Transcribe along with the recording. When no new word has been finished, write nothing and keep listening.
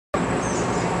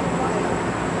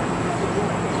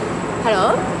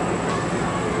Hello?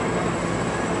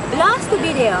 Last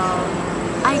video,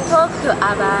 I talked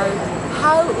about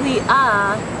how we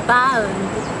are bound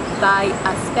by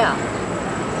a spell.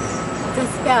 The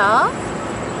spell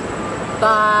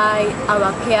by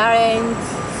our parents,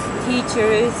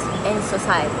 teachers, and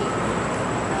society.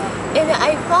 And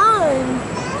I found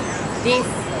this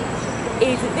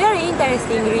is very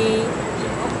interestingly,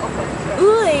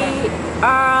 we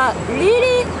are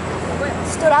really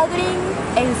struggling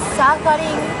and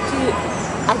suffering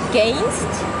against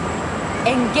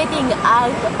and getting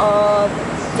out of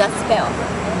the spell.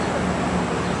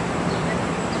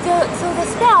 So the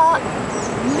spell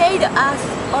made us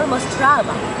almost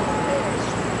trauma.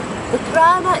 The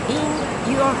trauma in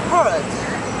your heart,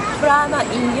 trauma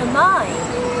in your mind.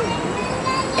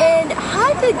 And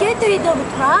how to get rid of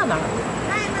trauma?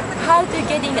 How to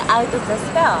getting out of the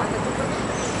spell?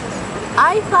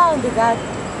 I found that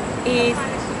is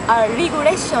a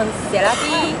regression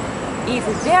therapy is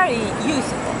very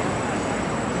useful.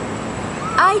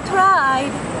 I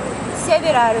tried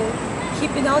several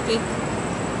hypnotic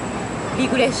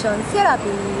regression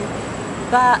therapy,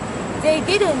 but they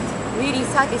didn't really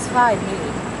satisfy me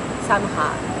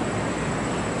somehow.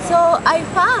 So I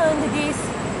found this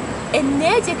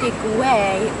energetic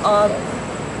way of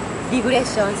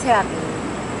regression therapy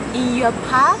in your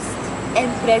past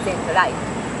and present life.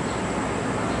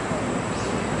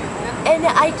 And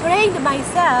I trained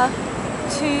myself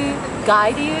to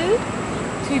guide you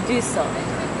to do so.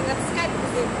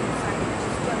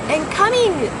 And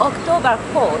coming October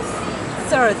 4th,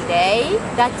 Thursday,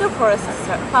 that's the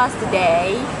first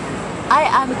day, I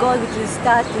am going to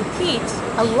start to teach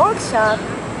a workshop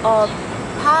of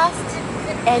past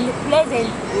and present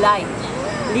life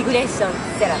regression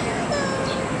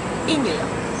therapy in New York.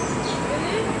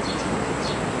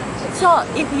 So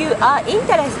if you are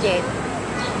interested,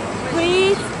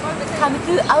 please come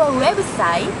to our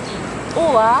website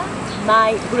or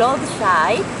my blog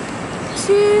site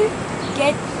to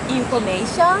get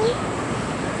information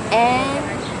and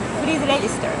please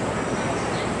register.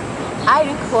 I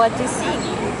look forward to seeing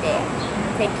you there.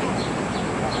 Thank you.